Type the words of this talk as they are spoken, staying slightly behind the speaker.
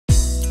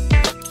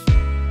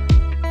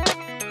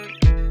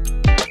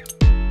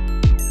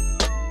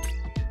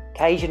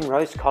Cajun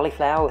roast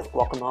cauliflower with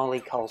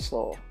guacamole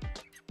coleslaw.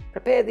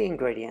 Prepare the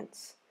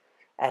ingredients.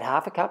 Add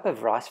half a cup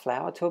of rice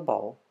flour to a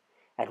bowl.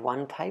 Add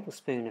 1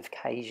 tablespoon of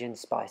Cajun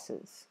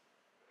spices.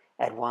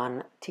 Add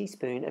 1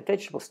 teaspoon of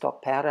vegetable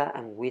stock powder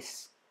and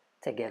whisk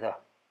together.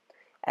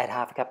 Add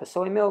half a cup of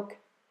soy milk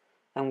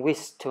and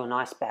whisk to a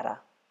nice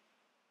batter.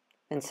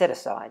 Then set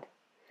aside.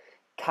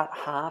 Cut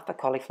half a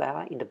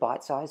cauliflower into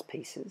bite-sized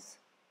pieces.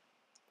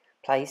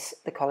 Place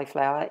the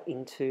cauliflower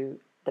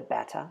into the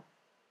batter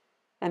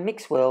and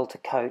mix well to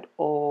coat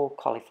all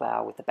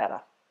cauliflower with the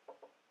batter.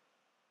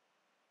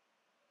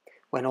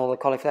 When all the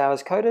cauliflower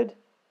is coated,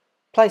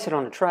 place it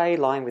on a tray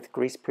lined with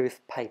greaseproof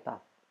paper.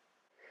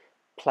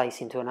 Place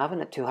into an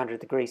oven at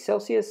 200 degrees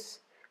Celsius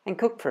and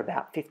cook for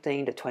about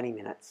 15 to 20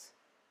 minutes.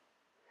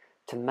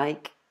 To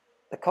make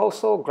the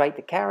coleslaw, grate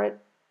the carrot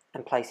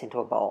and place into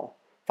a bowl.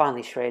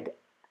 Finally shred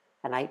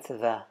 1/8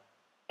 of a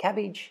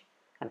cabbage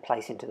and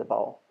place into the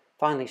bowl.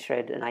 Finally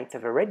shred 1/8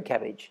 of a red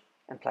cabbage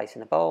and place in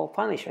the bowl.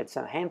 Finally shred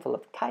a handful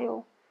of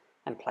kale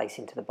and place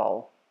into the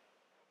bowl.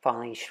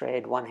 Finally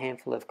shred 1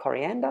 handful of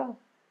coriander.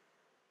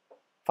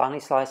 Finally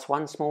slice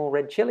 1 small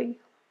red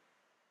chili.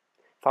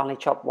 Finally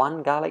chop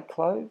 1 garlic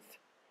clove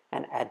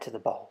and add to the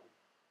bowl.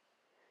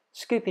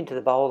 Scoop into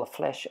the bowl the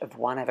flesh of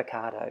 1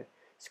 avocado.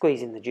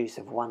 Squeeze in the juice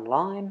of 1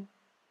 lime.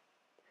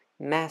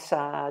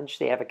 Massage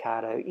the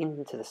avocado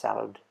into the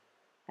salad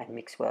and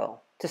mix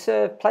well. To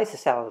serve, place the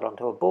salad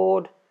onto a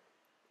board.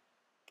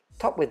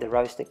 Top with the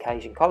roasted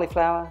Cajun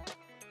cauliflower.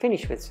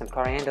 Finish with some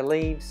coriander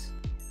leaves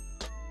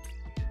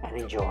and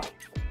enjoy.